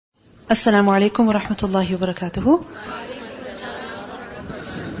Assalamu alaikum wa rahmatullahi wa barakatuhu.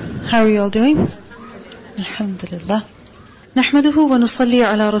 How are you all doing? Alhamdulillah. نحمده ونصلي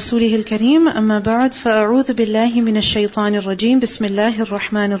على رسوله الكريم أما بعد فأعوذ بالله من الشيطان الرجيم بسم الله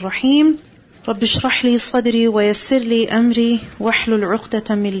الرحمن الرحيم رب اشرح لي صدري ويسر لي أمري واحلل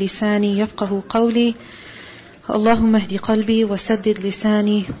عقدة من لساني يفقه قولي اللهم اهد قلبي وسدد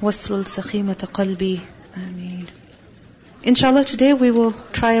لساني واسلل سخيمة قلبي آمين. Inshallah, today we will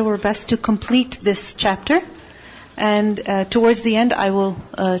try our best to complete this chapter, and towards the end I will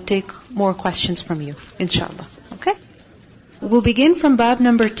take more questions from you, inshallah. Okay? We'll begin from bab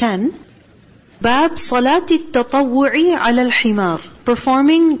number 10. Bab salati at-tatawwu'i ala al-himar.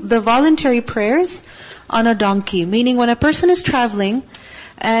 Performing the voluntary prayers on a donkey. Meaning when a person is traveling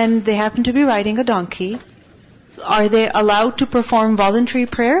and they happen to be riding a donkey, are they allowed to perform voluntary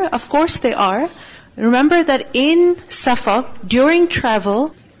prayer? Of course they are. Remember that in safar, during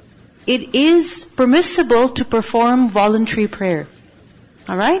travel, it is permissible to perform voluntary prayer.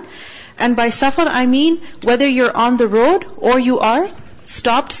 Alright? And by safar, I mean whether you're on the road or you are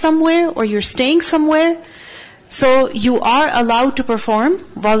stopped somewhere or you're staying somewhere. So you are allowed to perform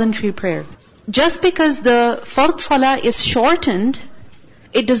voluntary prayer. Just because the fard salah is shortened,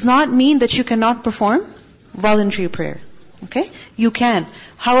 it does not mean that you cannot perform voluntary prayer. Okay? You can.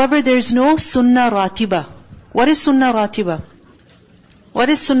 However, there is no sunnah ratiba. What is sunnah ratiba? What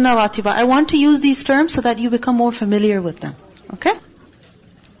is sunnah ratiba? I want to use these terms so that you become more familiar with them. Okay?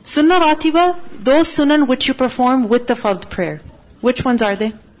 Sunnah ratiba, those sunan which you perform with the fard prayer. Which ones are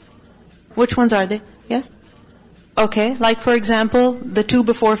they? Which ones are they? Yeah? Okay, like for example, the 2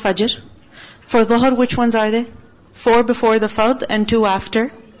 before fajr. For dhuhr, which ones are they? 4 before the fard and 2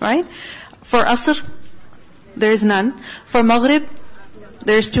 after, right? For asr, there is none. For maghrib,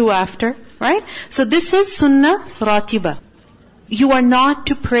 there is 2 after, right? So this is sunnah ratiba. You are not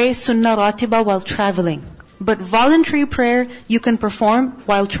to pray sunnah ratiba while traveling. But voluntary prayer you can perform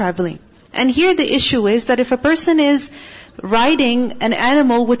while traveling. And here the issue is that if a person is riding an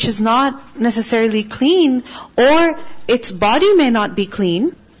animal which is not necessarily clean, or its body may not be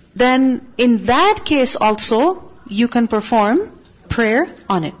clean, then in that case also you can perform prayer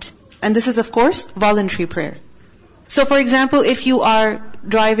on it. And this is of course voluntary prayer. So for example, if you are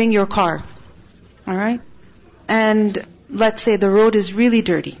driving your car, alright, and let's say the road is really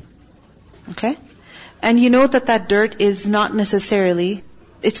dirty, okay? And you know that dirt is not necessarily,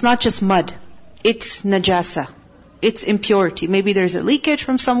 it's not just mud, it's najasa, it's impurity. Maybe there's a leakage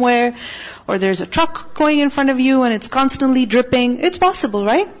from somewhere, or there's a truck going in front of you and it's constantly dripping. It's possible,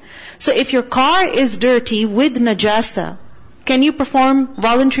 right? So if your car is dirty with najasa, can you perform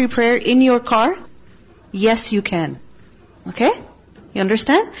voluntary prayer in your car? Yes, you can. Okay? You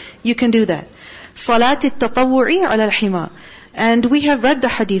understand? You can do that. Salat at-tatawwu'i ala al-himar. And we have read the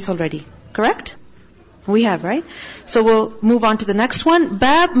hadith already. Correct? We have, right? So we'll move on to the next one.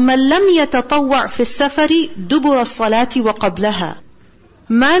 Bab man lam yatatawwa' fi as-safari dubur as-salati wa qablaha.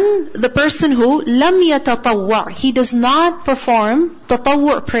 Man, the person who lam yatatawwa', he does not perform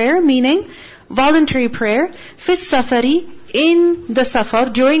tatawwu' prayer, meaning voluntary prayer, fi as-safari, in the safar,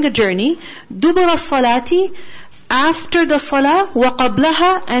 during a journey, dubur as-salati, after the salah, wa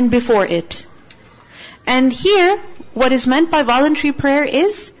qablaha, and before it. And here, what is meant by voluntary prayer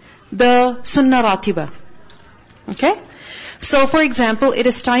is the sunnah ratiba. Okay? So for example, it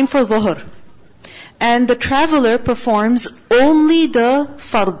is time for dhuhr, and the traveler performs only the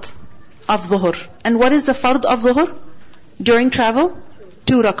fard of dhuhr. And what is the fard of dhuhr? During travel?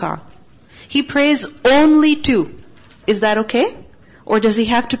 2 rak'ah. He prays only 2. Is that okay? Or does he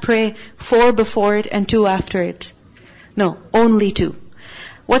have to pray 4 before it and 2 after it? No, only 2.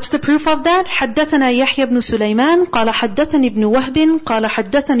 What's the proof of that? حدثنا يحيى بن سليمان قال حدثني ابن وهب قال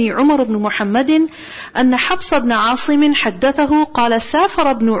حدثني عمر بن محمد أن حفص بن عاصم حدثه قال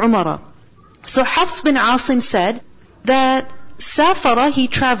سافر ابن عمر. So Hafs bin Asim said that Safara, he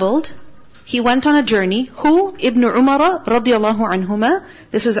traveled, he went on a journey. Who? Ibn Umar radiyallahu anhuma.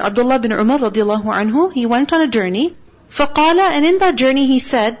 This is Abdullah bin Umar radiyallahu anhu. He went on a journey. فقال, and in that journey he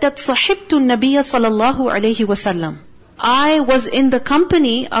said that صحبت النبي صلى الله عليه وسلم. I was in the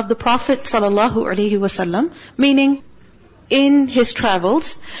company of the Prophet sallallahu alaihi wasallam, meaning in his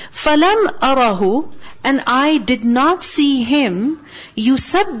travels. فَلَمْ أَرَهُ, and I did not see him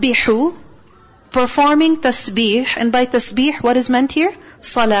يُسَبِّحُ, performing tasbih. And by tasbih, what is meant here?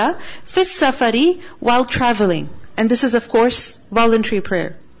 Salah. فِي السَّفَرِ, while traveling. And this is of course voluntary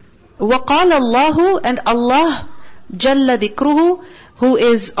prayer. وَقَالَ اللَّهُ, and Allah Jalla dhikruhu, who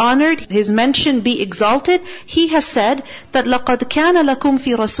is honored, his mention be exalted, he has said that لَقَدْ كَانَ لَكُمْ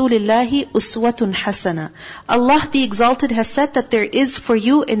فِي رَسُولِ اللَّهِ أُسْوَةٌ حَسَنَةٌ. Allah the Exalted has said that there is for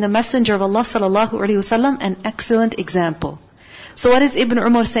you in the Messenger of Allah sallallahu alaihi wasallam an excellent example. So what is Ibn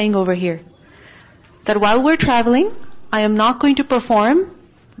Umar saying over here? That while we're traveling, I am not going to perform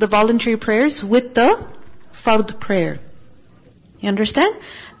the voluntary prayers with the fard prayer. You understand?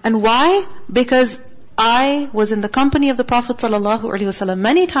 And why? Because I was in the company of the Prophet ﷺ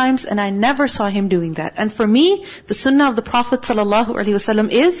many times and I never saw him doing that. And for me, the sunnah of the Prophet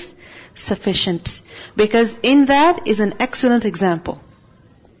ﷺ is sufficient. Because in that is an excellent example.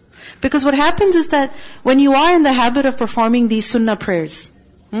 Because what happens is that when you are in the habit of performing these sunnah prayers,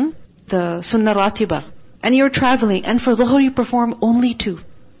 the sunnah ratiba, and you're traveling, and for Zuhr you perform only 2.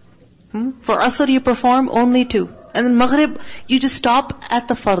 For Asr you perform only 2. And then Maghrib, you just stop at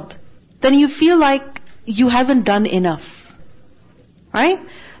the fard. Then you feel like you haven't done enough. Right?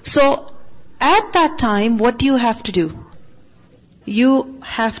 So, at that time, what do you have to do? You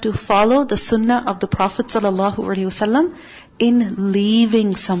have to follow the sunnah of the Prophet ﷺ in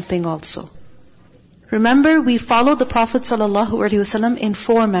leaving something also. Remember, we follow the Prophet ﷺ in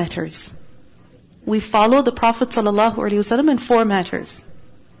 4 matters. We follow the Prophet ﷺ in 4 matters.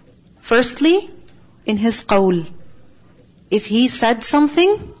 Firstly, in his qawl. If he said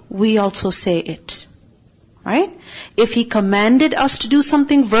something, we also say it. Right? If he commanded us to do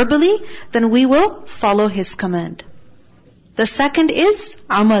something verbally, then we will follow his command. The second is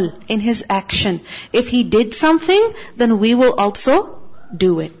amal, in his action. If he did something, then we will also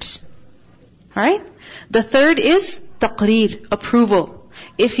do it. Right? The third is taqreer, approval.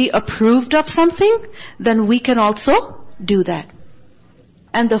 If he approved of something, then we can also do that.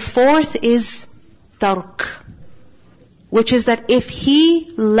 And the fourth is tark, which is that if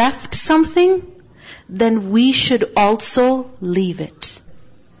he left something, then we should also leave it.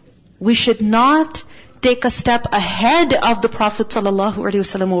 We should not take a step ahead of the Prophet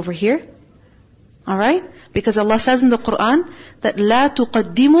ﷺ over here. Alright? Because Allah says in the Quran that لَا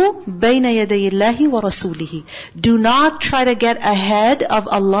تُقَدِّمُوا بَيْنَ يَدَيِ اللَّهِ وَرَسُولِهِ. Do not try to get ahead of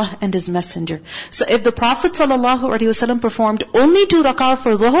Allah and His Messenger. So if the Prophet ﷺ performed only 2 rak'ah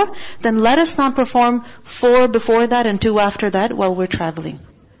for Zuhr, then let us not perform 4 before that and 2 after that while we're traveling.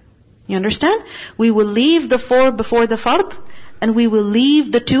 You understand? We will leave the 4 before the fard and we will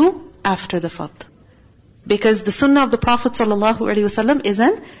leave the 2 after the fard. Because the sunnah of the Prophet ﷺ is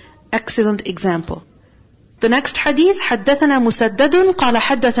an excellent example. The next hadith, حدثنا مسدد قال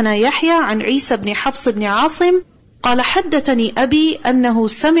حدثنا يحيى عن عيسى بن حفص بن عاصم قال حدثني أبي أنه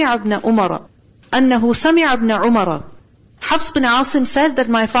سمع ابن عمر. Hafs bin Asim said that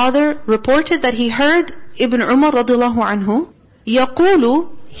my father reported that he heard Ibn Umar radiallahu anhu يقول,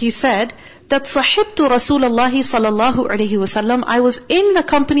 he said that صحبت رسول الله صلى الله عليه وسلم, I was in the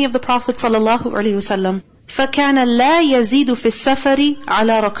company of the Prophet صلى الله عليه وسلم, فكان لا يزيد في السفر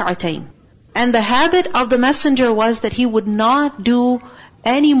على ركعتين. And the habit of the messenger was that he would not do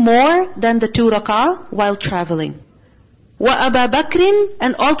any more than the 2 rak'ah while traveling. وَأَبَا بَكْرٍ,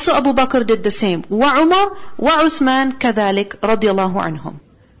 and also Abu Bakr did the same. وَعُمَرْ وَعُثْمَانْ كَذَلِكَ رَضِيَ اللَّهُ عَنْهُمْ.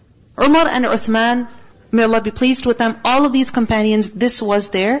 Umar and Uthman, may Allah be pleased with them, all of these companions, this was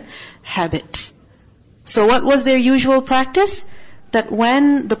their habit. So what was their usual practice? That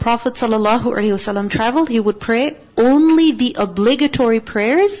when the Prophet ﷺ traveled, he would pray only the obligatory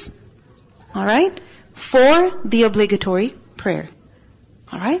prayers, alright, for the obligatory prayer.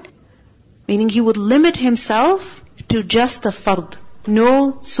 Alright? Meaning he would limit himself to just the fard.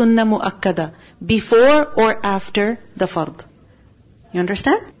 No sunnah mu'akkada, before or after the fard. You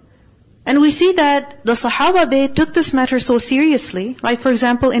understand? And we see that the Sahaba, they took this matter so seriously. Like for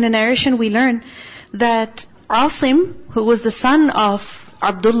example, in a narration we learn that Asim, who was the son of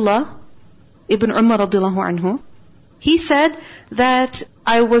Abdullah ibn Umar radiallahu anhu, he said that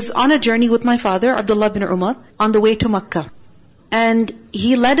I was on a journey with my father, Abdullah ibn Umar, on the way to Makkah. And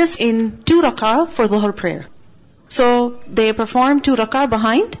he led us in 2 rak'ah for Zuhr prayer. So they performed 2 rak'ah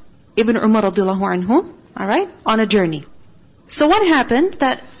behind Ibn Umar radiallahu anhu, alright, on a journey. So what happened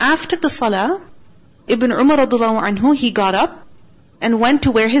that after the salah, Ibn Umar radiallahu anhu, he got up and went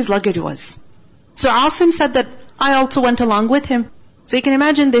to where his luggage was. So Asim said that I also went along with him. So you can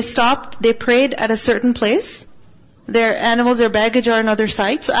imagine they stopped, they prayed at a certain place. Their animals, their baggage are on another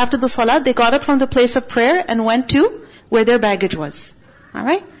side. So after the salah, they got up from the place of prayer and went to where their baggage was.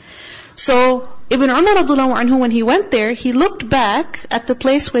 Alright? So Ibn Umar radiallahu anhu, when he went there, he looked back at the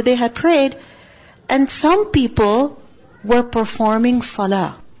place where they had prayed, and some people were performing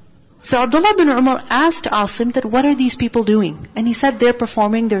salah. So Abdullah bin Umar asked Asim that what are these people doing? And he said they're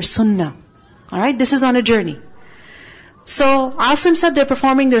performing their sunnah. Alright, this is on a journey. So Asim said they're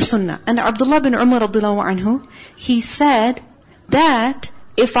performing their sunnah. And Abdullah bin Umar radiallahu anhu, he said that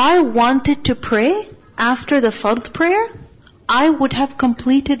if I wanted to pray after the fard prayer, I would have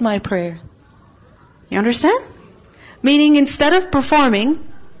completed my prayer. You understand? Meaning instead of performing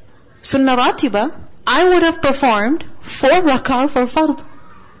sunnah ratiba, I would have performed 4 rak'ah for fard.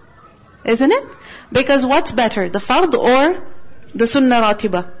 Isn't it? Because what's better, the fard or the sunnah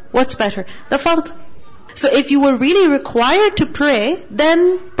ratiba? What's better? The fard. So if you were really required to pray,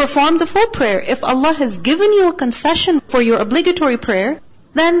 then perform the full prayer. If Allah has given you a concession for your obligatory prayer,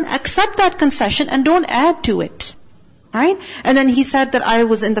 then accept that concession and don't add to it. Right? And then he said that I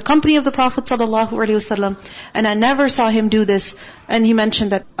was in the company of the Prophet ﷺ and I never saw him do this. And he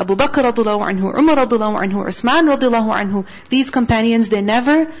mentioned that Abu Bakr radiallahu anhu, Umar radiallahu anhu, Uthman radiallahu anhu, these companions, they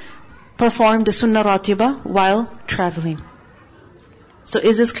never performed the sunnah ratiba while traveling. So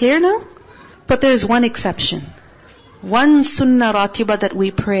is this clear now? But there is one exception. One sunnah ratiba that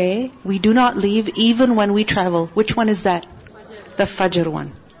we pray, we do not leave even when we travel. Which one is that? The Fajr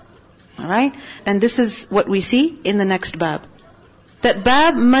one. Alright? And this is what we see in the next bab. That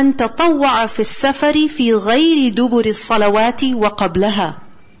bab, man tatawwa'a fi safari fi ghayri duburi salawati wa qablaha.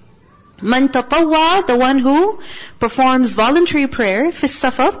 Man tatawwa'a, the one who performs voluntary prayer fi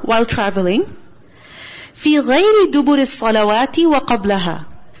safar, while traveling. Fi ghayri duburi salawati wa qablaha.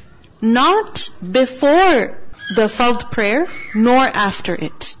 Not before the fard prayer, nor after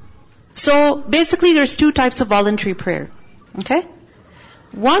it. So basically there's 2 types of voluntary prayer. Okay?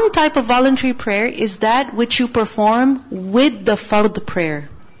 One type of voluntary prayer is that which you perform with the fard prayer.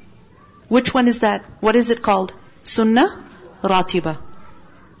 Which one is that? What is it called? Sunnah ratiba.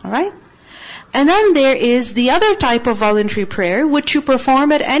 Alright? And then there is the other type of voluntary prayer which you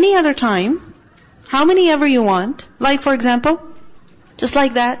perform at any other time, how many ever you want. Like for example, just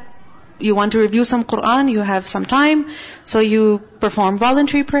like that, you want to review some Quran, you have some time, so you perform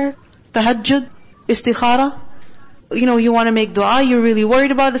voluntary prayer, tahajjud, istikhara. You want to make dua, you're really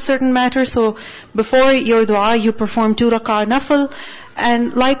worried about a certain matter, so before your dua, you perform 2 rak'ah nafil,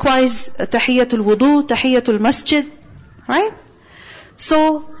 and likewise, tahiyatul wudu, tahiyatul masjid, right?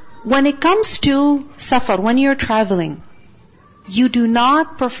 So, when it comes to safar, when you're traveling, you do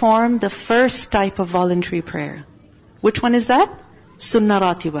not perform the first type of voluntary prayer. Which one is that? Sunnah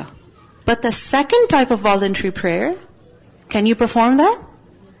ratiba. But the second type of voluntary prayer, can you perform that?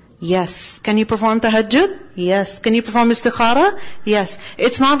 Yes. Can you perform tahajjud? Yes. Can you perform istikhara? Yes.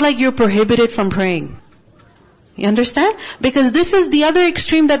 It's not like you're prohibited from praying. You understand? Because this is the other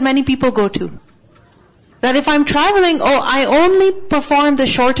extreme that many people go to. That if I'm traveling, I only perform the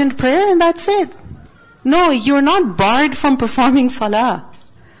shortened prayer and that's it. No, you're not barred from performing salah.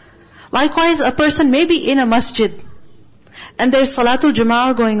 Likewise, a person may be in a masjid and there's salatul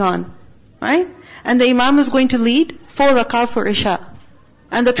jama'ah going on. Right? And the imam is going to lead 4 rak'ah for Isha.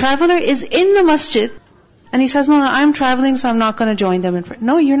 And the traveler is in the masjid and he says, no, I'm traveling so I'm not going to join them in prayer.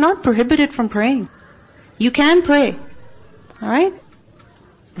 No, you're not prohibited from praying. You can pray. Alright?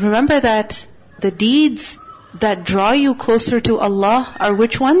 Remember that the deeds that draw you closer to Allah are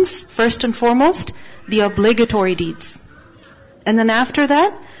which ones? First and foremost, the obligatory deeds. And then after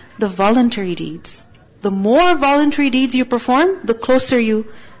that, the voluntary deeds. The more voluntary deeds you perform, the closer you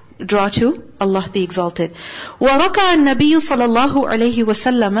draw to Allah the Exalted. وَرَكَعَ النَّبِيُّ صَلَى اللَّهُ عَلَيْهِ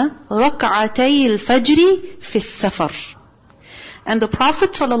وَسَلَّمَ رَكْعَتَيِ الْفَجْرِ فِي السَّفَرِ. And the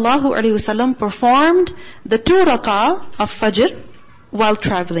Prophet ﷺ performed the 2 rak'ah of Fajr while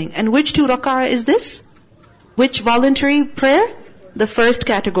traveling. And which 2 rak'ah is this? Which voluntary prayer? The first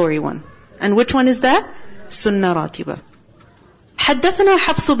category one. And which one is that? Sunnah ratiba. حدثنا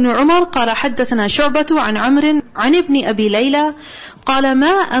حفص بن عمر قال حدثنا شعبة عن عمرو عن ابن أبي ليلى قال ما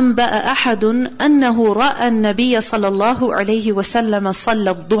أنبأ أحد أنه رأى النبي صلى الله عليه وسلم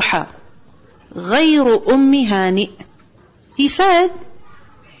صلى الضحى غير أم هانئ. He said,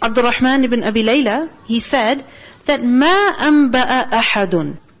 Abdurrahman ibn Abi Layla, he said that ما أنبأ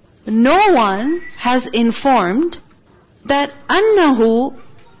أحد, no one has informed that أنه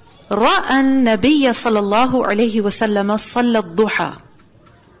رأى النبي صلى الله عليه وسلم صلى الضحى,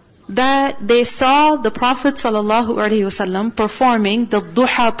 that they saw the Prophet صلى الله عليه وسلم performing the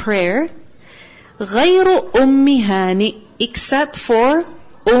duha prayer غير أم هانئ, except for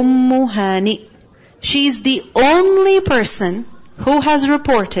Hani. She is the only person who has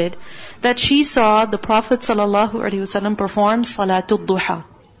reported that she saw the Prophet sallallahu alaihi wasallam perform Salatul Duha.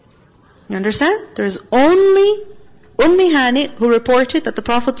 You understand? There is only Hani who reported that the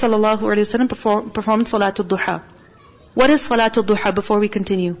Prophet sallallahu alaihi wasallam performed Salatul Duha. What is Salatul Duha before we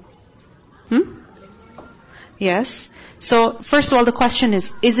continue? Yes. So, first of all, the question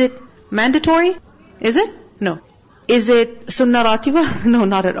is it mandatory? Is it? No. Is it sunnah ratiba? No,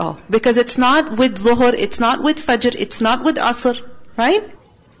 not at all. Because it's not with zuhur, it's not with fajr, it's not with asr, right?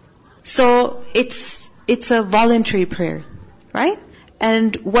 So it's a voluntary prayer, right?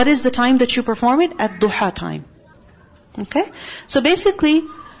 And what is the time that you perform it? At duha time. Okay? So basically,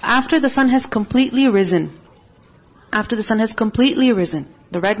 after the sun has completely risen,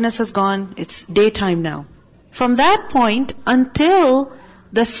 the redness has gone, it's daytime now. From that point until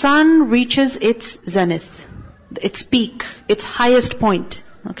the sun reaches its zenith, its peak, its highest point.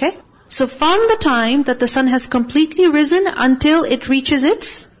 Okay? So from the time that the sun has completely risen until it reaches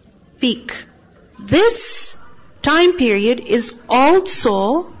its peak, this time period is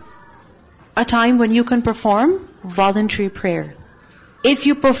also a time when you can perform voluntary prayer. If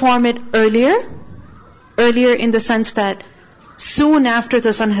you perform it earlier in the sense that soon after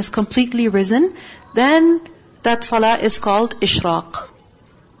the sun has completely risen, then that salah is called ishraq.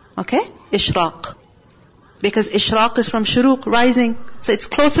 Okay? Ishraq. Because ishraq is from shuruq, rising. So it's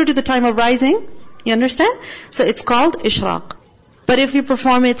closer to the time of rising. You understand? So it's called ishraq. But if you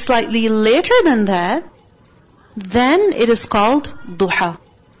perform it slightly later than that, then it is called duha.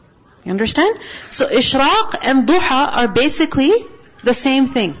 You understand? So ishraq and duha are basically the same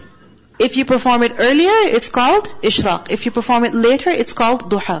thing. If you perform it earlier, it's called ishraq. If you perform it later, it's called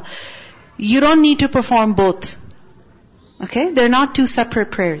duha. You don't need to perform both. Okay? They're not two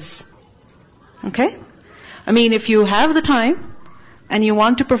separate prayers. Okay? I mean, if you have the time and you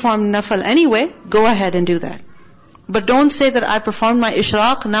want to perform nafal anyway, go ahead and do that. But don't say that I performed my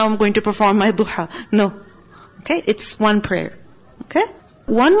ishraq, now I'm going to perform my duha. No. Okay? It's one prayer. Okay?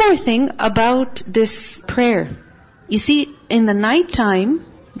 One more thing about this prayer. You see, in the night time,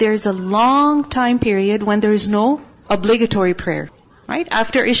 there's a long time period when there is no obligatory prayer. Right?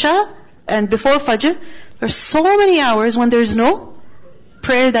 After Isha and before Fajr, there's so many hours when there's no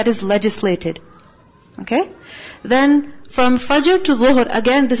prayer that is legislated. Okay? Then from Fajr to Zuhr,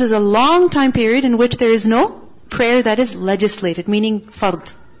 again, this is a long time period in which there is no prayer that is legislated, meaning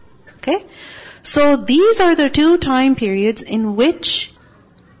fard. Okay? So these are the two time periods in which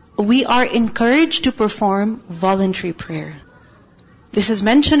we are encouraged to perform voluntary prayer. This is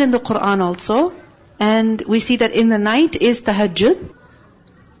mentioned in the Quran also. And we see that in the night is tahajjud.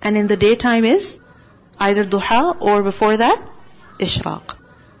 And in the daytime is either duha or before that, ishraq.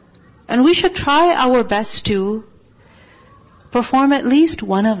 And we should try our best to perform at least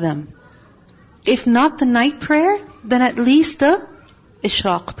one of them. If not the night prayer, then at least the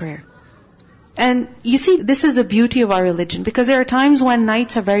ishraq prayer. And you see, this is the beauty of our religion, because there are times when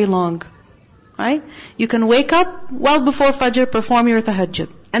nights are very long. Right? You can wake up well before Fajr, perform your tahajjud.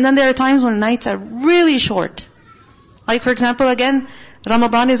 And then there are times when nights are really short. Like for example, again,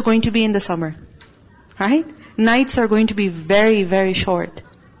 Ramadan is going to be in the summer. Right? Nights are going to be very, very short.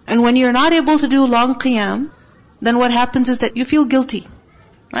 And when you're not able to do long qiyam, then what happens is that you feel guilty.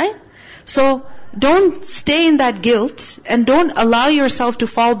 Right? So, don't stay in that guilt and don't allow yourself to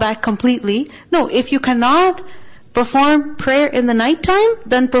fall back completely. No, if you cannot perform prayer in the night time,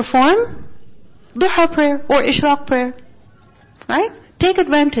 then perform duha prayer or ishraq prayer. Right? Take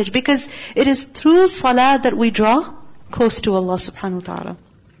advantage, because it is through salah that we draw close to Allah subhanahu wa ta'ala.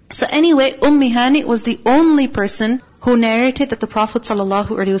 So anyway, Hani was the only person who narrated that the Prophet sallallahu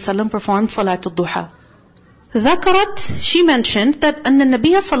alaihi wasallam performed salatul duha. ذكرت, she mentioned that أن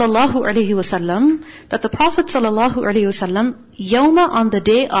النبي صلى الله عليه وسلم, that the Prophet صلى الله عليه وسلم, يوم, on the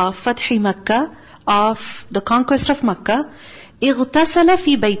day of فتح Makkah, of the conquest of Makkah, اغتسل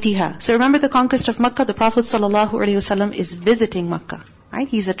في بيتها. So remember the conquest of Makkah, the Prophet صلى الله عليه وسلم is visiting Makkah. Right?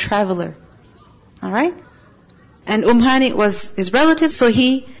 He's a traveler. Alright? And Hani was his relative, so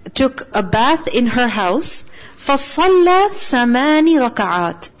he took a bath in her house. فصلى ثماني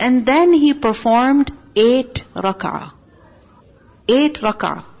ركعات. And then he performed 8 rak'ah. 8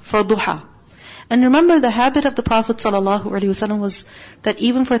 rak'ah for duha. And remember, the habit of the Prophet ﷺ was that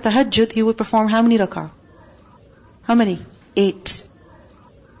even for tahajjud, he would perform how many rak'ah? How many? 8.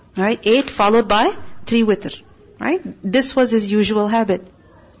 Right? 8 followed by 3 witr. Right? This was his usual habit.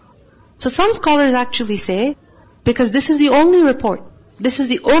 So some scholars actually say, because this is the only report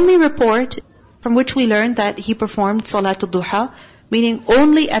from which we learn that he performed salatul duha, meaning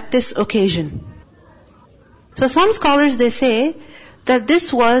only at this occasion. So some scholars, they say that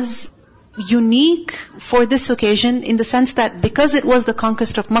this was unique for this occasion, in the sense that because it was the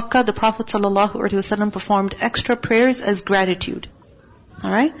conquest of Makkah, the Prophet ﷺ performed extra prayers as gratitude.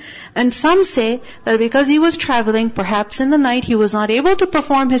 Alright? And some say that because he was traveling, perhaps in the night, he was not able to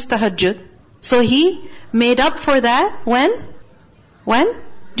perform his tahajjud. So he made up for that when?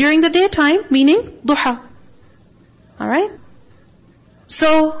 During the daytime, meaning duha. Alright?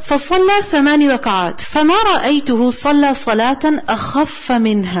 So, فَصَلَّى 8 رَكَعَاتٍ فَمَا رَأَيْتُهُ صَلَّى صَلَاةً أَخَفَّ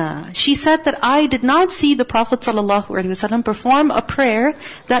مِنْهَا. She said that I did not see the Prophet ﷺ perform a prayer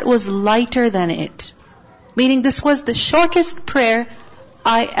that was lighter than it. Meaning this was the shortest prayer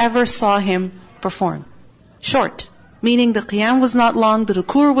I ever saw him perform. Short. Meaning the qiyam was not long, the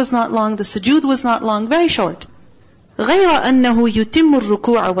ruku' was not long, the sujood was not long, very short. غَيْرَ أَنَّهُ يُتِمُّ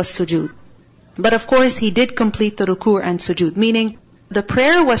الرُّكُوعَ وَالسُّجُودَ. But of course he did complete the ruku' and sujood. Meaning the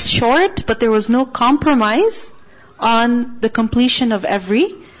prayer was short, but there was no compromise on the completion of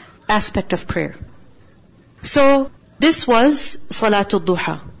every aspect of prayer. So, this was Salatul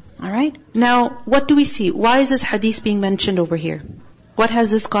Duha. Alright? Now, what do we see? Why is this hadith being mentioned over here? What has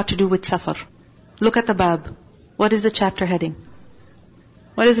this got to do with safar? Look at the bab. What is the chapter heading?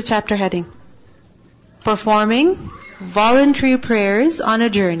 What is the chapter heading? Performing voluntary prayers on a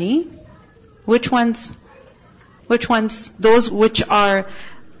journey. Which ones? Which ones? Those which are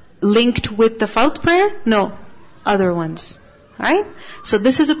linked with the fard prayer? No. Other ones. Right? So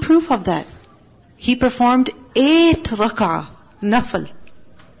this is a proof of that. He performed 8 rak'ah, nafil.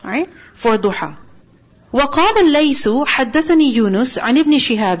 Right? For duha. وقال الليث حدثني يونس عن ابن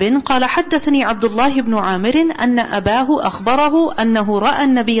شهاب قال حدثني عبد الله بن عامر أن أباه أخبره أنه رأى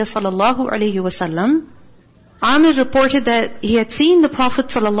النبي صلى الله عليه وسلم. Amir reported that he had seen the Prophet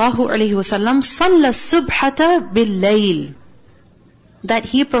ﷺ صلى الصبحة بالليل, that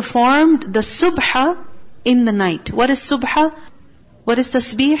he performed the subha in the night. What is subha? What is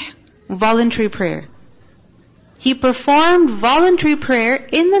tasbih? Voluntary prayer. He performed voluntary prayer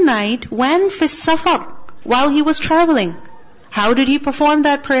in the night when fi safar, while he was traveling. How did he perform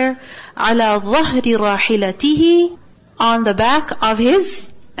that prayer? على ظهر راحلته, on the back of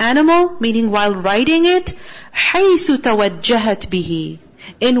his animal, meaning while riding it, حيث توجهت به,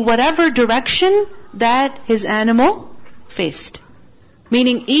 in whatever direction that his animal faced.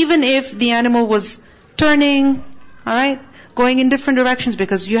 Meaning even if the animal was turning, alright, going in different directions,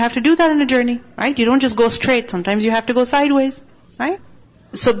 because you have to do that in a journey, right? You don't just go straight, sometimes you have to go sideways, right?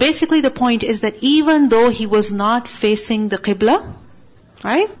 So basically the point is that even though he was not facing the qibla,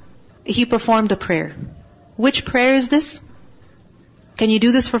 right, he performed the prayer. Which prayer is this? Can you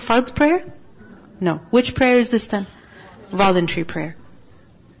do this for fard prayer? No. Which prayer is this then? Voluntary prayer.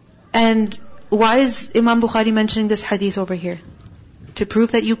 And why is Imam Bukhari mentioning this hadith over here? To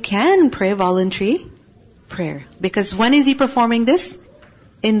prove that you can pray voluntary prayer. Because when is he performing this?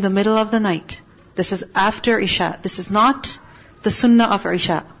 In the middle of the night. This is after Isha. This is not the sunnah of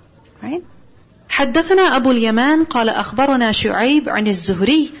Isha. Right? حدثنا أبو اليمان قال أخبرنا شعيب عن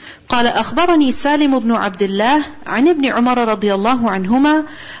الزهري قال أخبرني سالم بن عبد الله عن ابن عمر رضي الله عنهما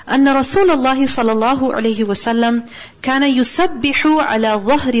أن رسول الله صلى الله عليه وسلم كان يسبح على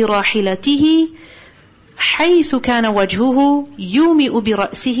ظهر راحلته حيث كان وجهه يومئ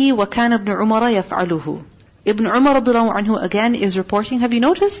برأسه وكان ابن عمر يفعله. Ibn Umar رضي الله عنه again is reporting. Have you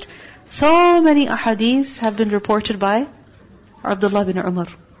noticed? So many ahadith have been reported by Abdullah bin Umar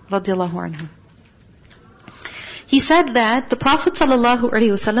رضي الله عنه. He said that the Prophet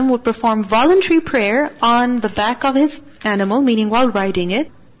ﷺ would perform voluntary prayer on the back of his animal, meaning while riding it,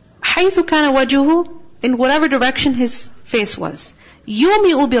 حيث كان وجهه, in whatever direction his face was.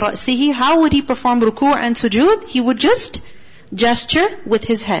 يومئ برأسه, how would he perform ruku' and sujood? He would just gesture with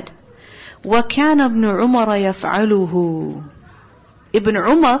his head. وَكَانَ ابْنُ عُمَرَ يَفْعَلُهُ. Ibn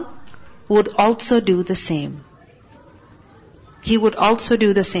Umar would also do the same. He would also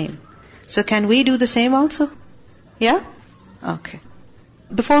do the same. So can we do the same also? Yeah? Okay.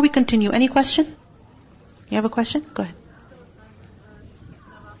 Before we continue, any question? You have a question? Go ahead.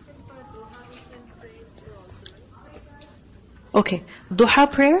 Okay.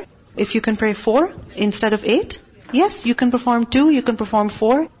 Duha prayer, if you can pray 4 instead of 8, yes, you can perform 2, you can perform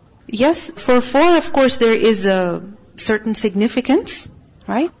 4. Yes, for 4, of course, there is a certain significance,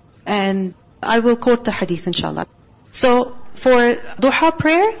 right? And I will quote the hadith, inshallah. So, for duha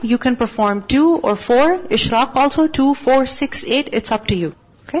prayer, you can perform 2 or 4. Ishraq also 2, 4, 6, 8. It's up to you.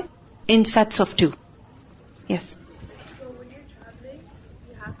 Okay? In sets of 2. Yes. So when you're traveling,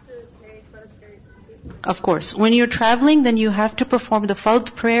 you have to pray fard prayer. Of course. When you're traveling, then you have to perform the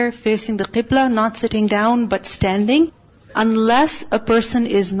fard prayer facing the qibla, not sitting down, but standing, unless a person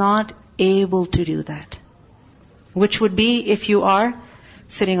is not able to do that. Which would be if you are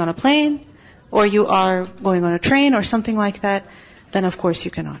sitting on a plane, or you are going on a train or something like that, then of course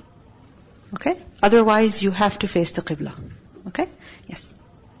you cannot. Okay? Otherwise you have to face the qibla. Okay? Yes.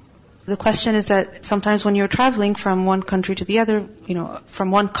 The question is that sometimes when you're traveling from one country to the other,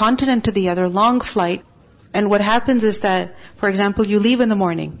 from one continent to the other, long flight, and what happens is that, for example, you leave in the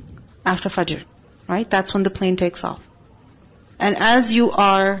morning, after Fajr, right? That's when the plane takes off. And as you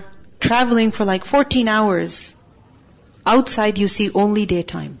are traveling for like 14 hours, outside you see only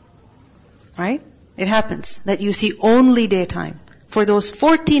daytime. Right? It happens that you see only daytime. For those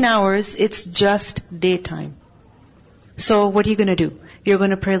 14 hours, it's just daytime. So what are you going to do? You're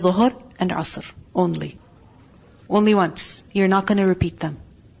going to pray Dhuhr and Asr only. Only once. You're not going to repeat them.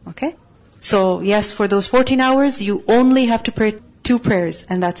 Okay? So yes, for those 14 hours, you only have to pray 2 prayers,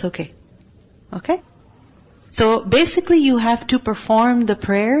 and that's okay. Okay? So basically you have to perform the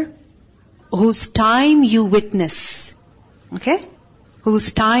prayer whose time you witness. Okay?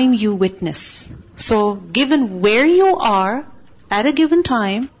 Whose time you witness. So given where you are at a given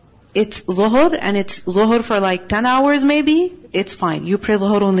time, it's Dhuhr and it's Dhuhr for like 10 hours maybe, it's fine. You pray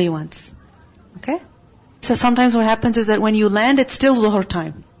Dhuhr only once. Okay? So sometimes what happens is that when you land, it's still Dhuhr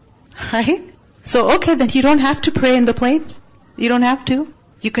time. Right? So okay, then you don't have to pray in the plane. You don't have to.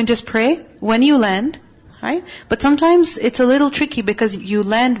 You can just pray when you land. Right? But sometimes it's a little tricky because you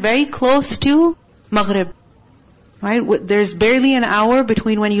land very close to Maghrib. Right? There's barely an hour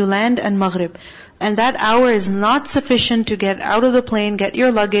between when you land and Maghrib. And that hour is not sufficient to get out of the plane, get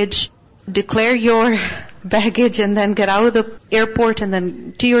your luggage, declare your baggage, and then get out of the airport and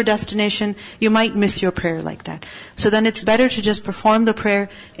then to your destination. You might miss your prayer like that. So then it's better to just perform the prayer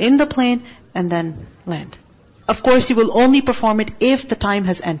in the plane and then land. Of course, you will only perform it if the time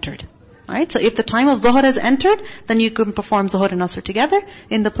has entered. Right? So if the time of Dhuhr has entered, then you can perform Dhuhr and Asr together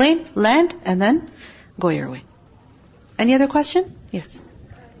in the plane, land, and then go your way. Any other question? Yes.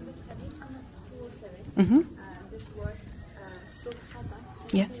 This word,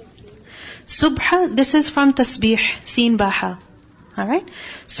 Yeah. Subha, this is from tasbih, seen baha. Alright?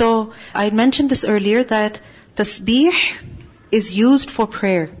 So, I mentioned this earlier that tasbih is used for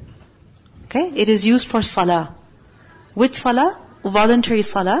prayer. Okay? It is used for salah. Which salah? Voluntary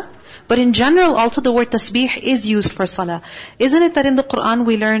salah. But in general also the word tasbih is used for salah. Isn't it that in the Quran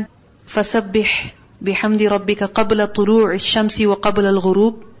we learn فَسَبِّحْ بِحَمْدِ رَبِّكَ قَبْلَ طُلُوعِ الشَّمْسِ وَقَبْلَ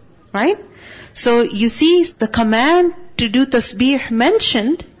الْغُرُوبِ. Right? So you see the command to do tasbih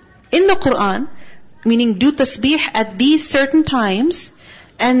mentioned in the Quran, meaning do tasbih at these certain times,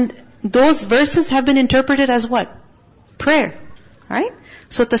 and those verses have been interpreted as what? Prayer. Right?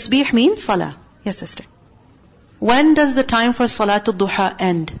 So tasbih means salah. Yes, sister. When does the time for Salatul Duha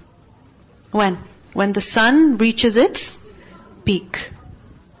end? When? When the sun reaches its peak.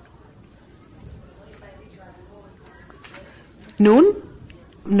 Noon?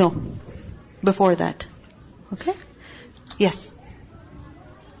 No. Before that. Okay? Yes.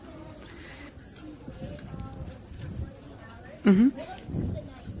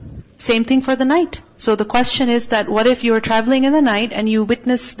 Same thing for the night. So the question is that what if you are traveling in the night and you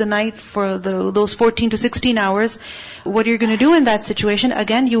witness the night for those 14 to 16 hours? What are you going to do in that situation?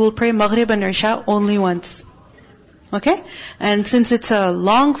 Again, you will pray Maghrib and Isha only once. Okay? And since it's a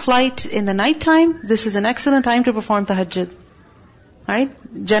long flight in the night time, this is an excellent time to perform tahajjud.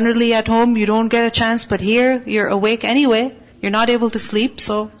 Right? Generally at home you don't get a chance, but here you're awake anyway. You're not able to sleep,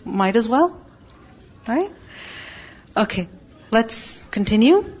 so might as well. Right? Okay. Let's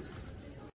continue.